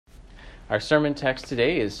Our sermon text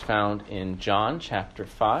today is found in John chapter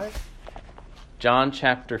 5. John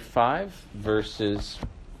chapter 5, verses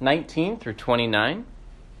 19 through 29.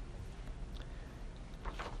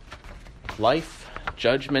 Life,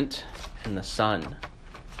 judgment, and the Son.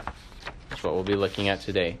 That's what we'll be looking at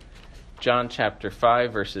today. John chapter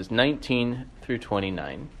 5, verses 19 through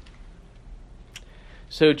 29.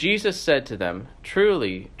 So Jesus said to them,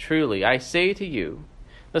 "Truly, truly, I say to you,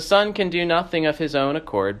 the Son can do nothing of his own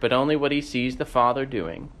accord, but only what he sees the Father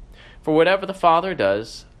doing. For whatever the Father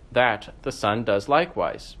does, that the Son does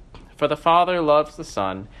likewise. For the Father loves the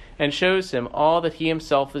Son, and shows him all that he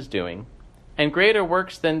himself is doing. And greater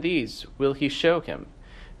works than these will he show him,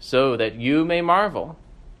 so that you may marvel.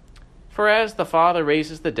 For as the Father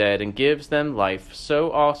raises the dead and gives them life, so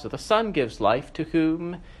also the Son gives life to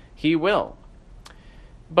whom he will.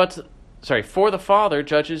 For the Father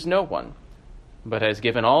judges no one, but has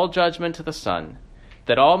given all judgment to the Son,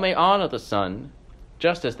 that all may honor the Son,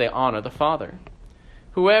 just as they honor the Father.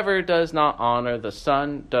 Whoever does not honor the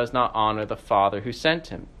Son does not honor the Father who sent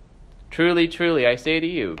him. Truly, truly, I say to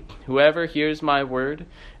you, whoever hears my word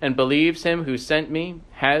and believes him who sent me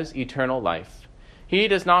has eternal life. He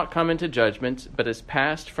does not come into judgment, but is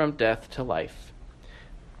passed from death to life.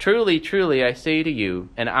 Truly, truly, I say to you,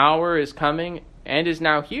 an hour is coming and is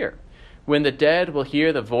now here, when the dead will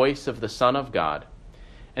hear the voice of the Son of God,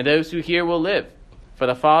 and those who hear will live. For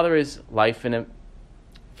the Father is life in him.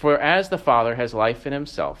 For as the Father has life in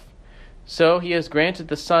himself, so he has granted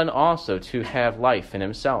the Son also to have life in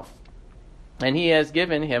himself. And he has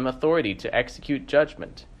given him authority to execute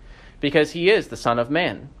judgment, because he is the Son of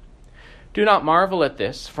Man. Do not marvel at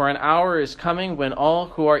this, for an hour is coming when all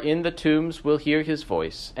who are in the tombs will hear his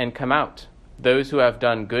voice and come out, those who have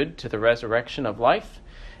done good to the resurrection of life,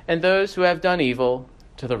 and those who have done evil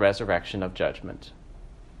to the resurrection of judgment."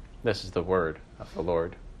 This is the word of the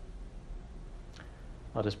Lord.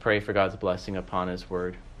 Let us pray for God's blessing upon his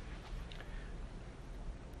word.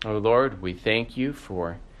 O Lord, we thank you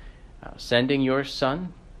for sending your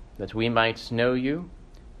Son, that we might know you,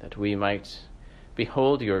 that we might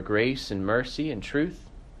behold your grace and mercy and truth.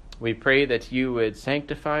 We pray that you would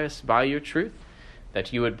sanctify us by your truth,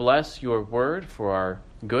 that you would bless your word for our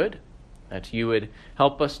good, that you would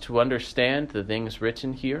help us to understand the things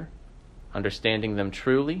written here, understanding them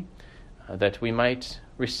truly, that we might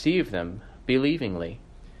receive them believingly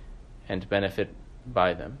and benefit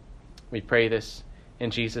by them. We pray this in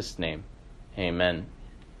Jesus' name. Amen.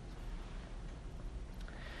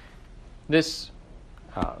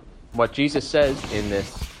 What Jesus says in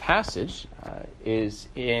this passage is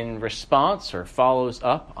in response or follows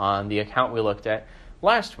up on the account we looked at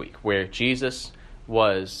last week, where Jesus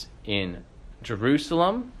was in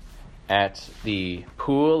Jerusalem at the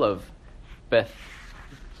pool of Beth.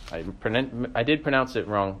 I did pronounce it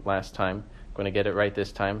wrong last time. I'm going to get it right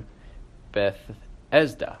this time.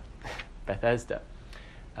 Bethesda. Bethesda.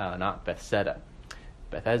 Not Bethsaida.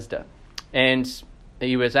 Bethesda. And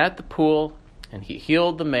he was at the pool, and he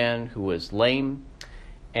healed the man who was lame.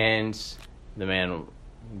 And the man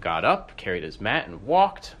got up, carried his mat, and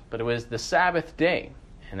walked. But it was the Sabbath day,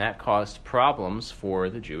 and that caused problems for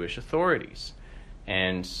the Jewish authorities.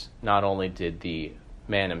 And not only did the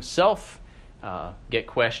man himself get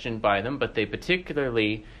questioned by them, but they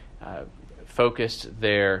particularly focused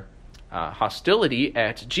their hostility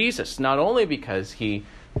at Jesus, not only because he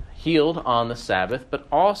healed on the Sabbath, but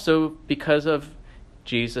also because of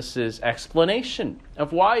Jesus' explanation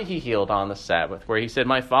of why he healed on the Sabbath, where he said,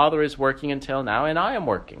 "My Father is working until now, and I am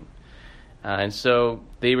working." And so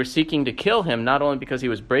they were seeking to kill him, not only because he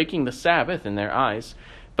was breaking the Sabbath in their eyes,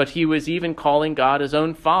 but he was even calling God his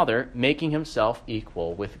own Father, making himself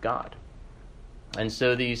equal with God. And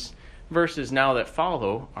so these verses now that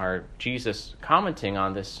follow are Jesus commenting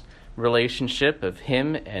on this relationship of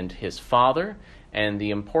him and his Father, and the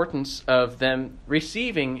importance of them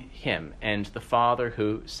receiving him and the Father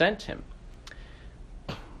who sent him.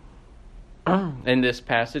 In this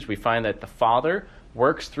passage, we find that the Father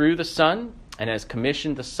works through the Son and has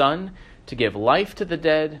commissioned the Son to give life to the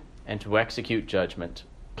dead and to execute judgment.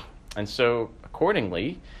 And so,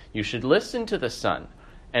 accordingly, you should listen to the Son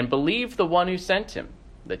and believe the one who sent him,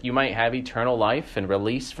 that you might have eternal life and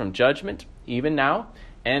release from judgment, even now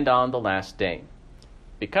and on the last day.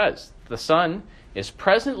 Because the Son is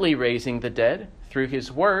presently raising the dead through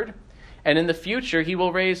his word, and in the future he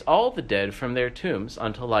will raise all the dead from their tombs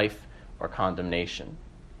unto life or condemnation.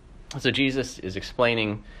 So Jesus is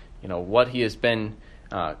explaining, what he has been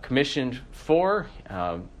commissioned for,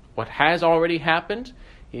 what has already happened.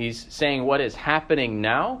 He's saying what is happening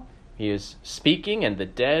now. He is speaking, and the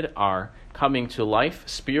dead are coming to life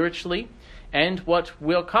spiritually, and what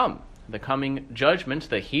will come the coming judgment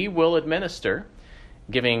that he will administer,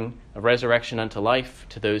 giving a resurrection unto life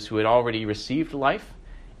to those who had already received life,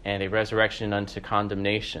 and a resurrection unto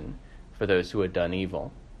condemnation for those who had done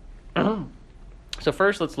evil. So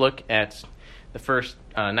first, let's look at the first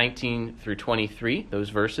 19 through 23, those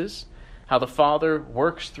verses, how the Father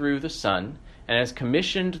works through the Son and has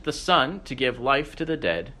commissioned the Son to give life to the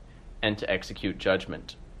dead and to execute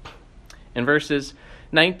judgment. In verses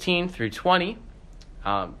 19 through 20,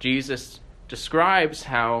 Jesus describes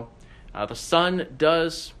how the Son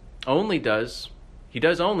does only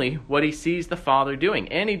what he sees the Father doing,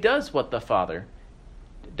 and he does what the Father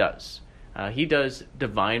does. He does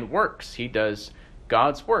divine works. He does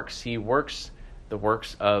God's works. He works the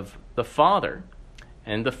works of the Father.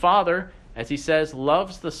 And the Father, as he says,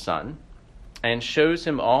 loves the Son and shows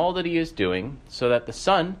him all that he is doing so that the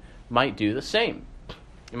Son might do the same.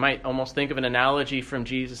 You might almost think of an analogy from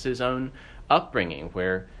Jesus' own upbringing,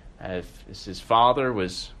 where as his father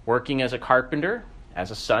was working as a carpenter,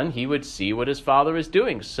 as a son, he would see what his father was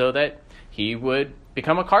doing so that he would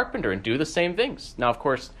become a carpenter and do the same things. Now, of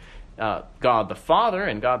course, God the Father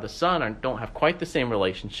and God the Son don't have quite the same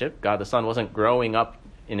relationship. God the Son wasn't growing up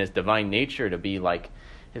in his divine nature to be like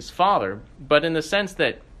his Father, but in the sense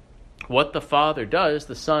that what the Father does,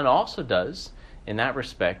 the Son also does. In that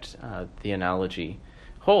respect, the analogy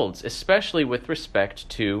holds, especially with respect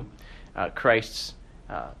to Christ's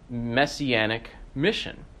messianic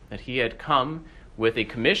mission, that he had come with a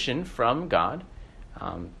commission from God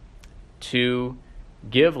to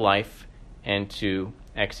give life and to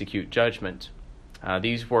execute judgment.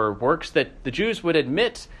 These were works that the Jews would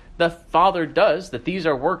admit the Father does, that these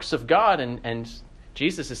are works of God, and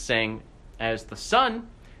Jesus is saying, as the Son,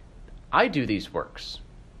 I do these works.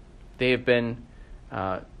 They have been,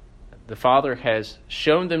 the Father has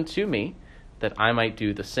shown them to me that I might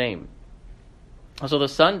do the same. So the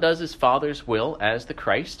Son does his Father's will as the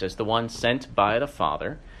Christ, as the one sent by the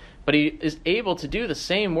Father, but he is able to do the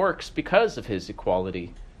same works because of his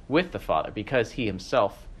equality with the Father, because he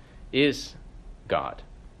himself is God.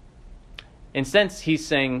 In a sense, he's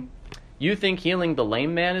saying, you think healing the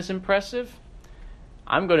lame man is impressive?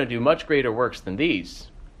 I'm going to do much greater works than these.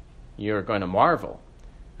 You're going to marvel,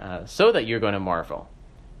 so that you're going to marvel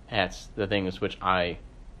at the things which I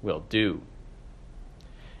will do.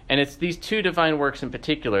 And it's these two divine works in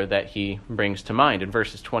particular that he brings to mind. In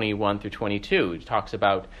verses 21 through 22, he talks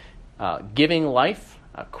about giving life,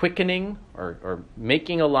 quickening or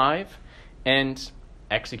making alive, and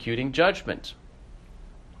executing judgment.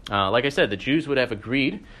 Like I said, the Jews would have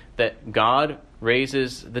agreed that God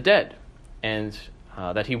raises the dead, and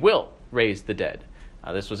that he will raise the dead.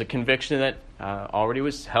 This was a conviction that already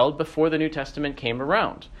was held before the New Testament came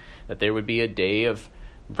around, that there would be a day of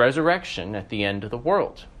resurrection at the end of the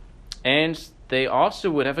world. And they also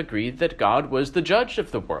would have agreed that God was the judge of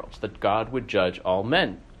the world, that God would judge all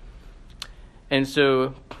men. And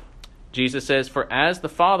so Jesus says, for as the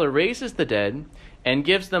Father raises the dead and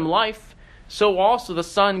gives them life, so also the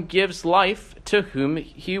Son gives life to whom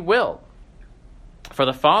he will. For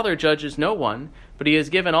the Father judges no one, but he has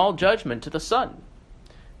given all judgment to the Son.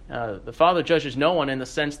 The Father judges no one in the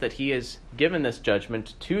sense that he has given this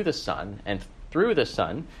judgment to the Son, and through the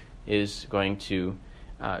Son is going to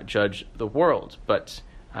judge the world. But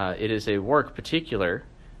it is a work particular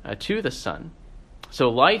to the Son. So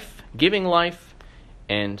life, giving life,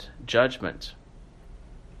 and judgment.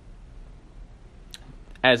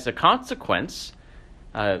 As a consequence,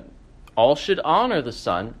 all should honor the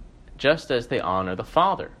Son just as they honor the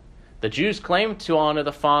Father. The Jews claimed to honor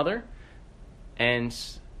the Father, and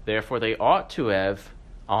therefore they ought to have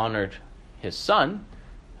honored his Son,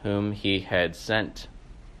 whom he had sent.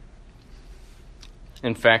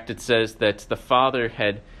 In fact, it says that the Father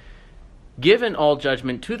had given all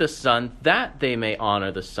judgment to the Son, that they may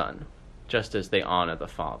honor the Son, just as they honor the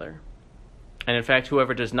Father. And in fact,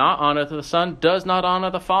 whoever does not honor the Son does not honor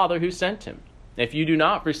the Father who sent him. If you do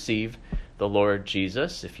not receive the Lord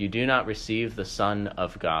Jesus, if you do not receive the Son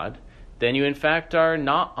of God, then you in fact are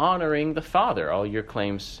not honoring the Father, all your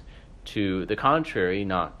claims to the contrary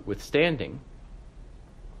notwithstanding.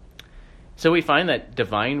 So we find that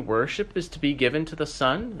divine worship is to be given to the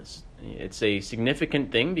Son. It's a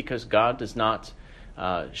significant thing because God does not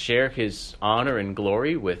share his honor and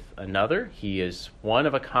glory with another. He is one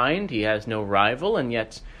of a kind. He has no rival, and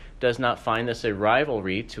yet does not find this a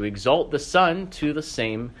rivalry to exalt the Son to the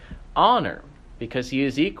same honor, because he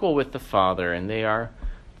is equal with the Father, and they are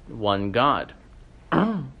one God.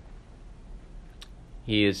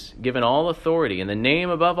 He is given all authority and the name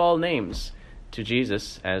above all names to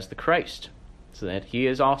Jesus as the Christ, so that he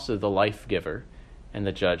is also the life giver and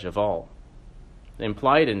the judge of all.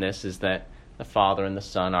 implied in this is that the Father and the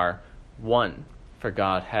Son are one, for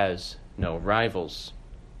God has no rivals.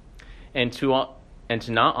 And to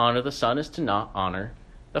not honor the Son is to not honor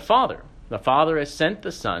the Father. The Father has sent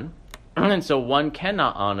the Son, and so one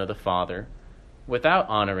cannot honor the Father without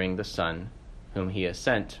honoring the Son whom he has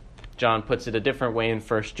sent. John puts it a different way in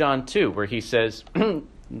 1 John 2, where he says,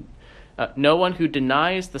 no one who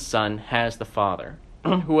denies the Son has the Father.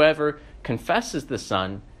 Whoever confesses the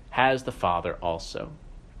Son has the Father also.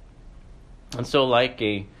 And so like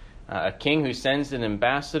a king who sends an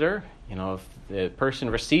ambassador, if the person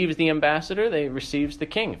receives the ambassador, they receives the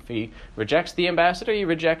king. If he rejects the ambassador, he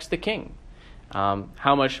rejects the king.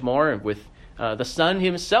 How much more with the Son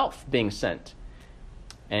himself being sent?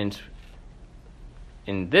 And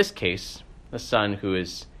in this case, the Son who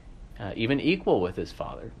is even equal with his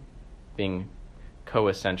Father, being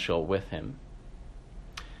coessential with him.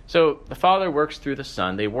 So the Father works through the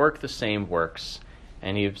Son. They work the same works,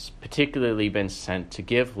 and he's particularly been sent to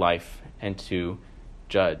give life and to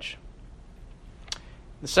judge.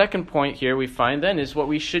 The second point here we find then is what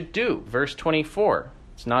we should do. Verse 24.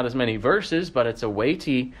 It's not as many verses, but it's a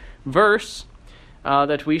weighty verse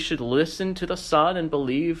that we should listen to the Son and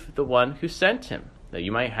believe the one who sent him, that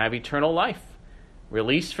you might have eternal life,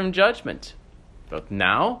 released from judgment, both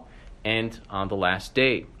now and on the last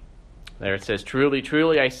day. There it says, truly,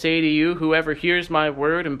 truly, I say to you, whoever hears my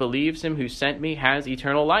word and believes him who sent me has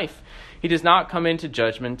eternal life. He does not come into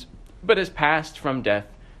judgment, but is passed from death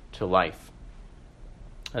to life.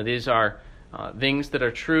 These are things that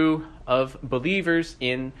are true of believers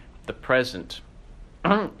in the present.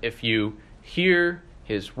 If you hear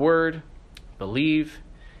his word, believe,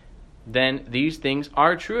 then these things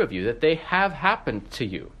are true of you, that they have happened to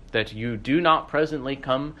you, that you do not presently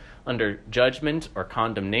come under judgment or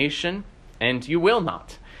condemnation, and you will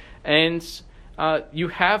not. And you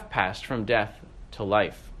have passed from death to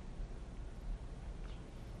life.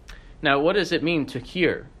 Now, what does it mean to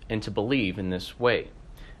hear and to believe in this way?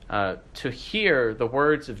 To hear the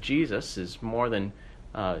words of Jesus is more than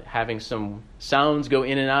having some sounds go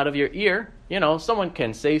in and out of your ear. Someone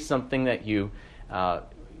can say something that you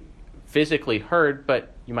physically heard,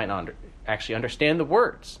 but you might not actually understand the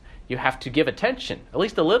words. You have to give attention, at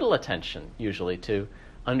least a little attention, usually, to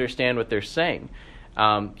understand what they're saying.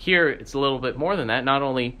 Here, it's a little bit more than that, not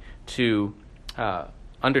only to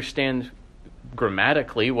understand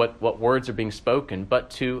grammatically what words are being spoken, but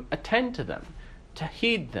to attend to them, to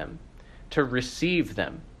heed them, to receive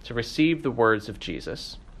the words of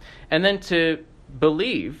Jesus, and then to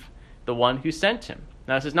believe the one who sent him.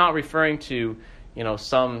 Now, this is not referring to,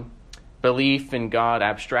 some belief in God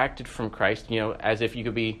abstracted from Christ, as if you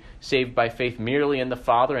could be saved by faith merely in the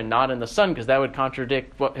Father and not in the Son, because that would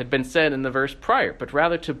contradict what had been said in the verse prior, but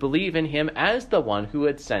rather to believe in him as the one who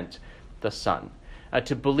had sent the Son.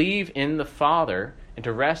 To believe in the Father and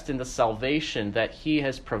to rest in the salvation that he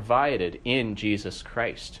has provided in Jesus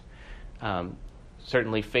Christ.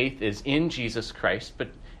 Certainly faith is in Jesus Christ, but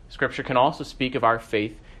Scripture can also speak of our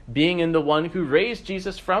faith being in the one who raised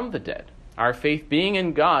Jesus from the dead. Our faith being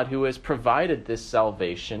in God who has provided this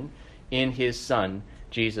salvation in his Son,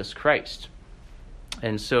 Jesus Christ.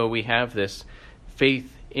 And so we have this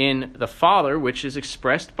faith in the Father, which is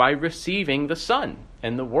expressed by receiving the Son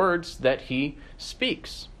and the words that he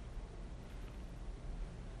speaks.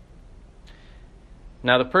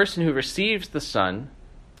 Now, the person who receives the Son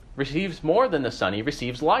receives more than the Son. He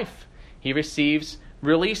receives life. He receives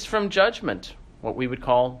release from judgment, what we would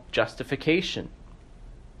call justification.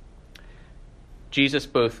 Jesus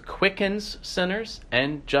both quickens sinners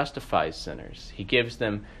and justifies sinners. He gives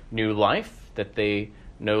them new life, that they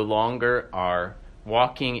no longer are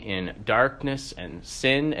walking in darkness and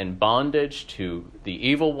sin and bondage to the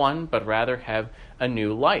evil one, but rather have a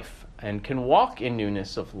new life and can walk in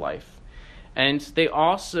newness of life. And they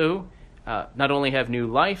also not only have new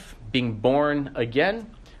life, being born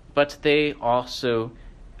again, but they also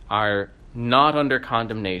are not under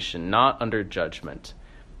condemnation, not under judgment.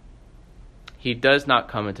 He does not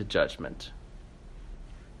come into judgment.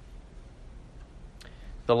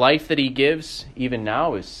 The life that he gives, even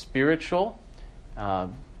now, is spiritual.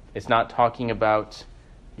 It's not talking about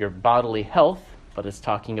your bodily health, but it's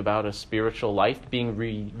talking about a spiritual life, being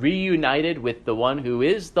reunited with the one who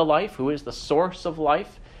is the life, who is the source of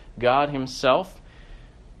life, God himself.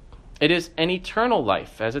 It is an eternal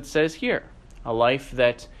life, as it says here, a life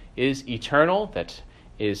that is eternal, that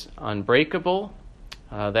is unbreakable,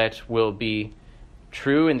 that will be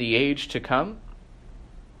true in the age to come.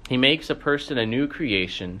 He makes a person a new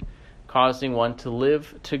creation, causing one to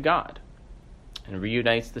live to God, and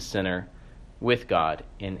reunites the sinner with God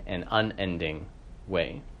in an unending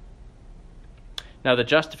way. Now the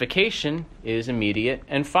justification is immediate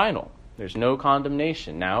and final. There's no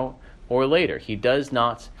condemnation now or later. He does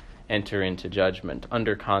not enter into judgment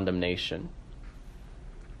under condemnation.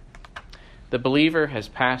 The believer has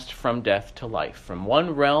passed from death to life, from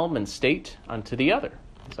one realm and state unto the other.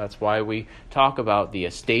 So that's why we talk about the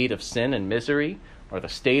estate of sin and misery, or the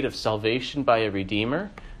state of salvation by a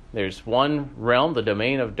Redeemer. There's one realm, the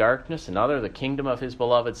domain of darkness, another, the kingdom of his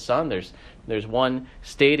beloved Son. There's one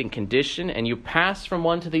state and condition, and you pass from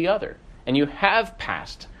one to the other. And you have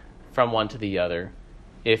passed from one to the other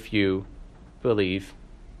if you believe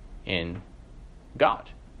in God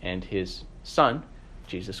and his Son,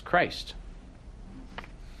 Jesus Christ.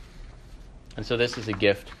 And so this is a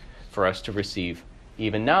gift for us to receive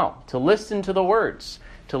even now, to listen to the words,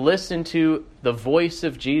 to listen to the voice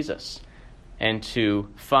of Jesus, and to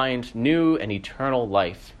find new and eternal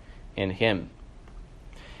life in him.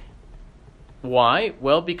 Why?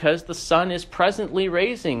 Well, because the Son is presently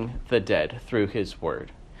raising the dead through his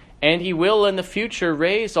word. And he will in the future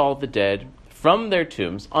raise all the dead from their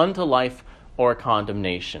tombs unto life or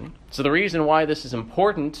condemnation. So the reason why this is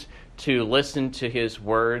important to listen to his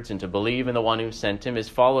words and to believe in the one who sent him is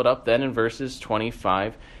followed up then in verses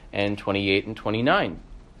 25 and 28 and 29.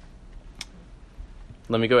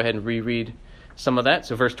 Let me go ahead and reread some of that.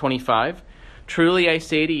 So verse 25, truly I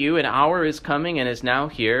say to you, an hour is coming and is now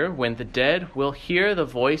here, when the dead will hear the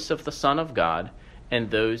voice of the Son of God, and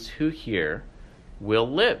those who hear will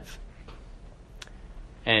live.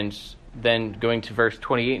 And then going to verse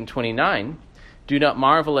 28 and 29, do not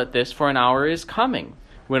marvel at this, for an hour is coming,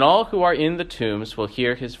 when all who are in the tombs will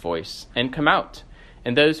hear his voice and come out,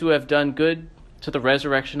 and those who have done good to the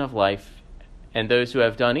resurrection of life, and those who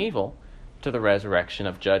have done evil to the resurrection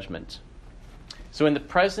of judgment. So in the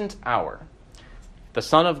present hour, the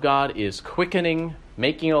Son of God is quickening,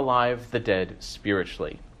 making alive the dead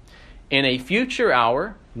spiritually. In a future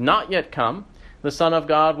hour, not yet come, the Son of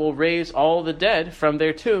God will raise all the dead from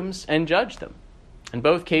their tombs and judge them. In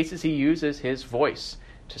both cases, he uses his voice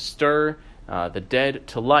to stir the dead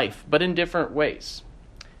to life, but in different ways.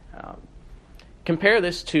 Compare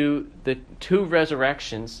this to the two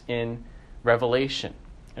resurrections in Revelation.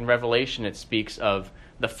 In Revelation, it speaks of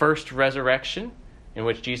the first resurrection, in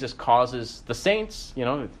which Jesus causes the saints,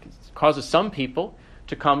 causes some people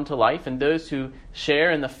to come to life, and those who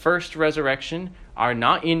share in the first resurrection are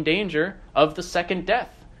not in danger of the second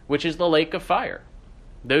death, which is the lake of fire.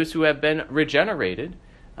 Those who have been regenerated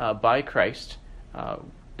by Christ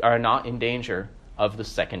are not in danger of the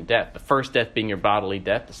second death. The first death being your bodily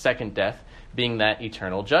death, the second death being that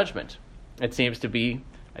eternal judgment. It seems to be,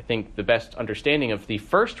 I think, the best understanding of the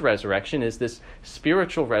first resurrection is this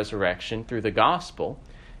spiritual resurrection through the gospel,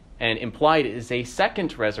 and implied is a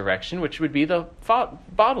second resurrection, which would be the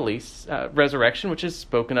bodily resurrection, which is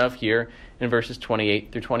spoken of here in verses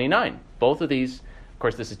 28 through 29. Both of these, of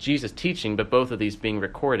course, this is Jesus teaching, but both of these being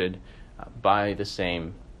recorded by the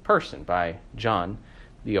same person, by John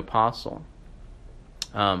the Apostle.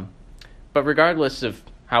 But regardless of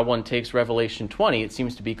how one takes Revelation 20, it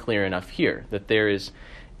seems to be clear enough here that there is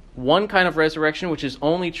one kind of resurrection which is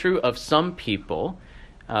only true of some people,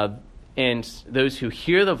 and those who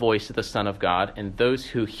hear the voice of the Son of God, and those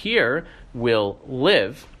who hear will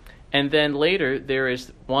live. And then later there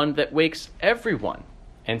is one that wakes everyone,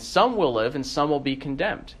 and some will live and some will be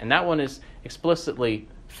condemned. And that one is explicitly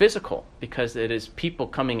physical, because it is people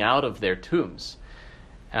coming out of their tombs.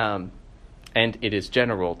 And it is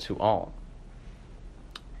general to all.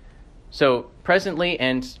 So presently,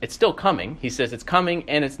 and it's still coming, he says it's coming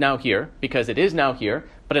and it's now here, because it is now here,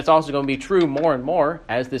 but it's also going to be true more and more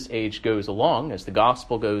as this age goes along, as the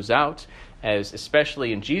gospel goes out, as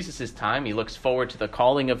especially in Jesus' time, he looks forward to the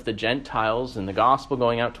calling of the Gentiles and the gospel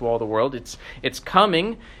going out to all the world. It's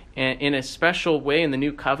coming in a special way in the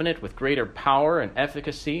new covenant with greater power and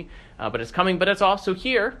efficacy, but it's coming, but it's also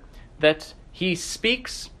here that he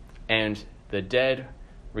speaks and the dead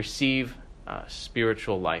receive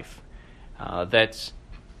spiritual life. That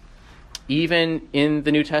even in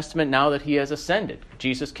the New Testament, now that he has ascended,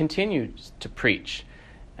 Jesus continues to preach.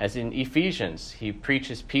 As in Ephesians, he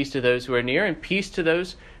preaches peace to those who are near and peace to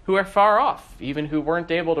those who are far off, even who weren't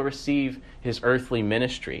able to receive his earthly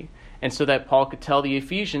ministry. And so that Paul could tell the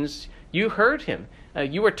Ephesians, you heard him.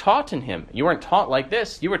 You were taught in him. You weren't taught like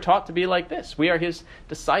this. You were taught to be like this. We are his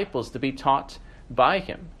disciples to be taught by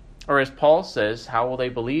him. Or as Paul says, how will they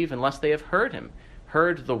believe unless they have heard him?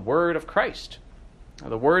 Heard the word of Christ.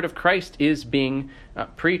 The word of Christ is being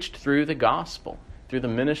preached through the gospel, through the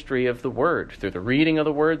ministry of the word, through the reading of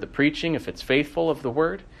the word, the preaching, if it's faithful, of the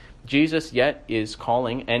word. Jesus yet is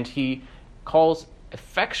calling, and he calls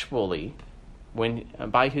effectually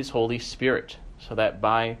by his Holy Spirit. so that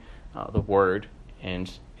by the Word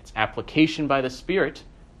and its application by the Spirit,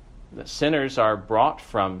 the sinners are brought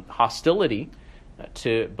from hostility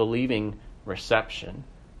to believing reception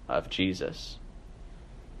of Jesus.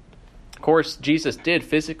 Of course, Jesus did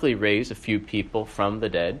physically raise a few people from the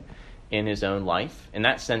dead in his own life. In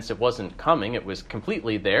that sense, it wasn't coming. It was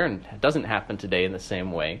completely there, and it doesn't happen today in the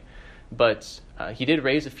same way. But he did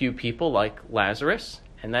raise a few people like Lazarus,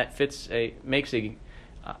 and that makes a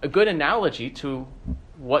good analogy to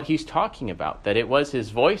what he's talking about, that it was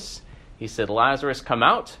his voice. He said, "Lazarus, come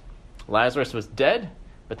out." Lazarus was dead,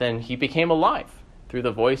 but then he became alive through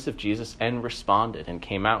the voice of Jesus and responded and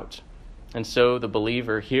came out. And so the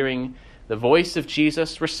believer, hearing the voice of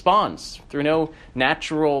Jesus, responds through no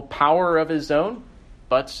natural power of his own,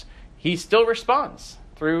 but he still responds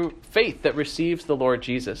through faith that receives the Lord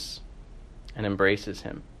Jesus and embraces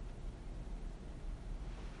him.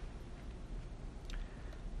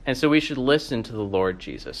 And so we should listen to the Lord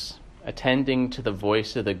Jesus, attending to the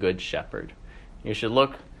voice of the Good Shepherd. You should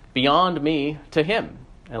look beyond me to him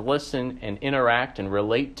and listen and interact and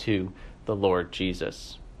relate to the Lord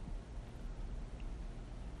Jesus.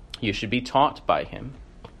 You should be taught by him.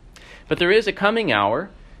 But there is a coming hour,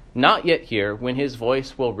 not yet here, when his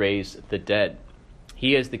voice will raise the dead.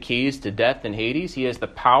 He has the keys to death and Hades. He has the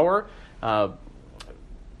power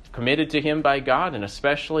committed to him by God, and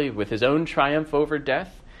especially with his own triumph over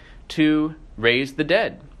death, to raise the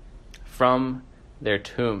dead from their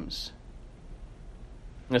tombs.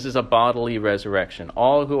 This is a bodily resurrection.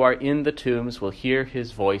 All who are in the tombs will hear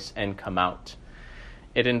his voice and come out.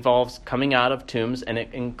 It involves coming out of tombs, and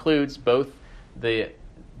it includes both the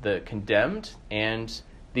condemned and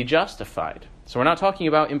the justified. So we're not talking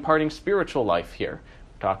about imparting spiritual life here.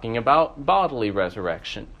 We're talking about bodily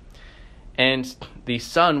resurrection. And the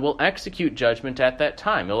Son will execute judgment at that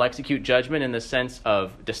time. He'll execute judgment in the sense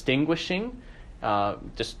of distinguishing,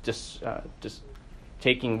 just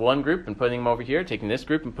taking one group and putting them over here, taking this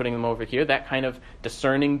group and putting them over here, that kind of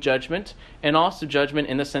discerning judgment, and also judgment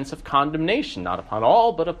in the sense of condemnation, not upon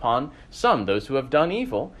all, but upon some, those who have done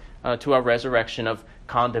evil, to a resurrection of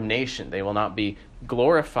condemnation. They will not be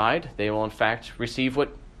glorified. They will, in fact, receive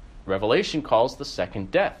what Revelation calls the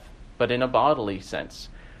second death, but in a bodily sense,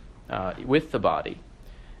 with the body.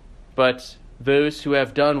 But those who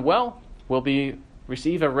have done well will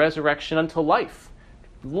receive a resurrection unto life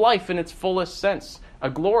in its fullest sense, a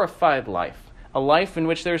glorified life, a life in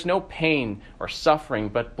which there is no pain or suffering,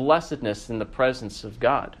 but blessedness in the presence of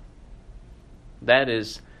God. That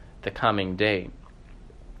is the coming day.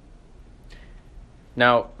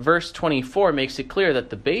 Now, verse 24 makes it clear that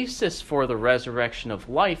the basis for the resurrection of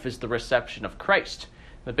life is the reception of Christ.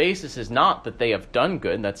 The basis is not that they have done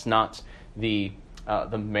good. That's not the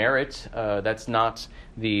merit. That's not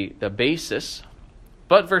the basis.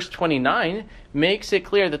 But verse 29 makes it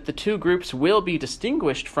clear that the two groups will be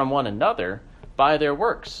distinguished from one another by their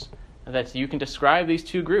works. That you can describe these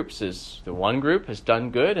two groups as the one group has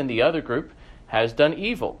done good and the other group has done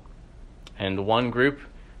evil. And the one group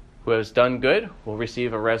who has done good will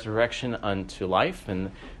receive a resurrection unto life,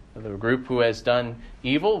 and the group who has done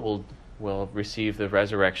evil will receive the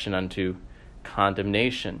resurrection unto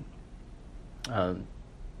condemnation.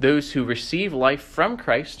 Those who receive life from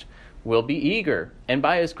Christ will be eager, and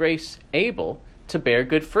by his grace able to bear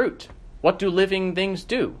good fruit. What do living things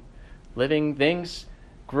do? Living things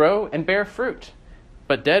grow and bear fruit,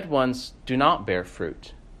 but dead ones do not bear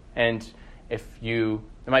fruit. And it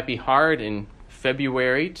might be hard in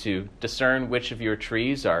February to discern which of your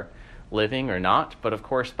trees are living or not, but of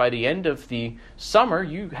course by the end of the summer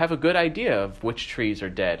you have a good idea of which trees are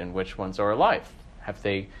dead and which ones are alive. Have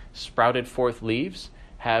they sprouted forth leaves?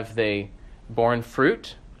 Have they borne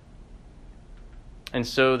fruit? And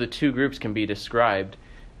so the two groups can be described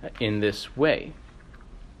in this way.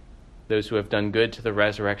 Those who have done good to the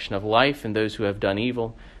resurrection of life, and those who have done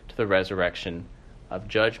evil to the resurrection of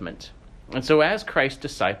judgment. And so as Christ's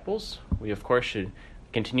disciples, we of course should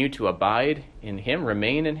continue to abide in him,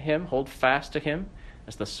 remain in him, hold fast to him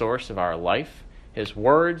as the source of our life, his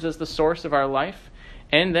words as the source of our life,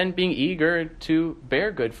 and then being eager to bear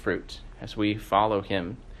good fruit as we follow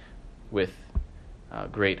him with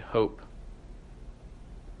great hope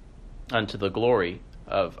unto the glory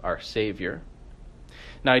of our Savior.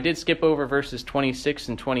 Now, I did skip over verses 26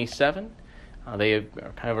 and 27. They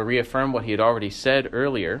kind of reaffirm what he had already said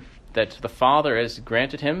earlier, that the Father has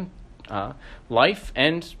granted him life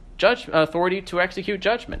and authority to execute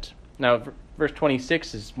judgment. Now, verse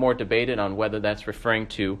 26 is more debated on whether that's referring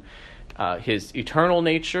to his eternal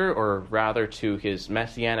nature or rather to his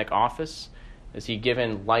messianic office. Is he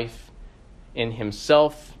given life in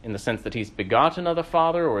himself in the sense that he's begotten of the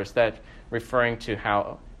Father, or is that referring to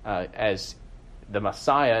how, as the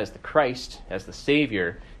Messiah, as the Christ, as the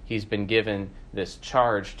Savior, he's been given this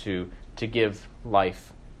charge to give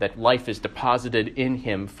life, that life is deposited in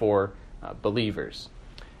him for believers.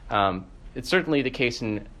 It's certainly the case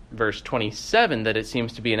in verse 27 that it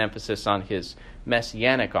seems to be an emphasis on his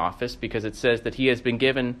messianic office, because it says that he has been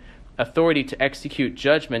given authority to execute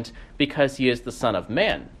judgment because he is the Son of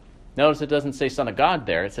Man. Notice it doesn't say Son of God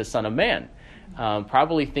there, it says Son of Man.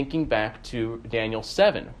 Probably thinking back to Daniel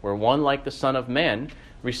 7, where one like the Son of Man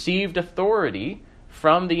received authority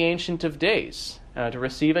from the Ancient of Days to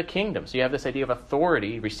receive a kingdom. So you have this idea of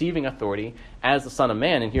authority, receiving authority as the Son of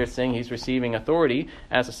Man, and here it's saying he's receiving authority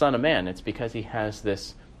as the Son of Man. It's because he has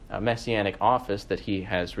this messianic office that he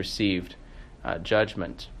has received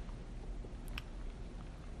judgment.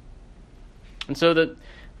 And so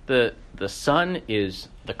the Son is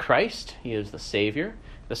the Christ, he is the Savior.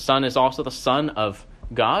 The Son is also the Son of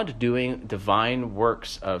God, doing divine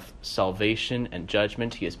works of salvation and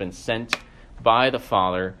judgment. He has been sent by the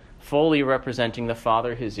Father, fully representing the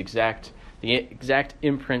Father, the exact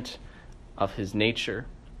imprint of his nature.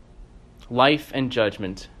 Life and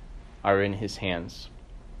judgment are in his hands.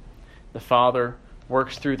 The Father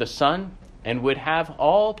works through the Son and would have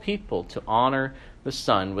all people to honor the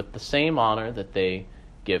Son with the same honor that they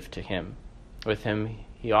give to him. With him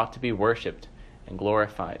he ought to be worshipped and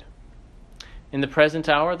glorified. In the present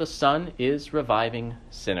hour, the Son is reviving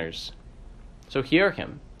sinners. So hear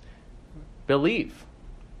him. Believe.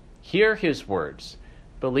 Hear his words.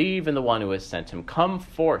 Believe in the one who has sent him. Come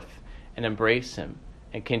forth and embrace him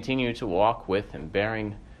and continue to walk with him,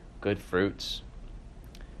 bearing good fruits.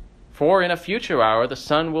 For in a future hour the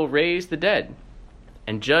Son will raise the dead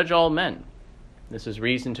and judge all men. This is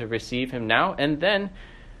reason to receive him now and then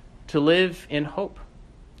to live in hope,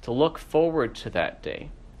 to look forward to that day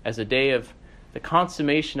as a day of the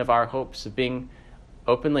consummation of our hopes, of being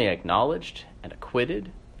openly acknowledged and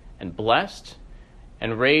acquitted and blessed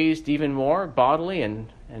and raised even more bodily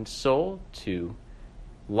and soul to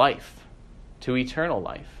life, to eternal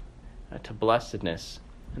life, to blessedness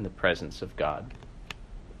in the presence of God.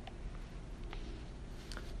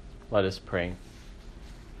 Let us pray.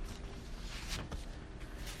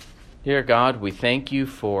 Dear God, we thank you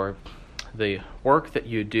for the work that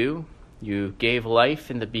you do. You gave life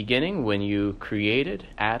in the beginning when you created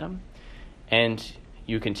Adam, and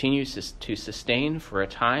you continue to sustain for a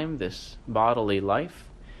time this bodily life.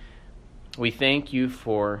 We thank you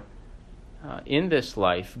for, in this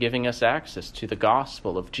life, giving us access to the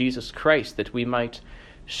gospel of Jesus Christ, that we might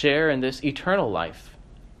share in this eternal life,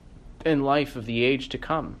 in life of the age to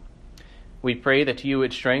come. We pray that you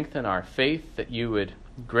would strengthen our faith, that you would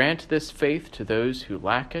grant this faith to those who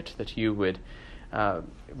lack it, that you would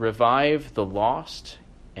revive the lost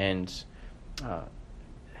and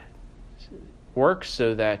work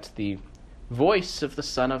so that the voice of the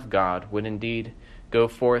Son of God would indeed go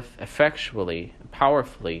forth effectually,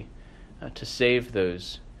 powerfully, to save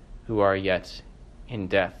those who are yet in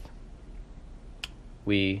death.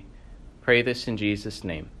 We pray this in Jesus'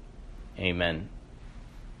 name. Amen.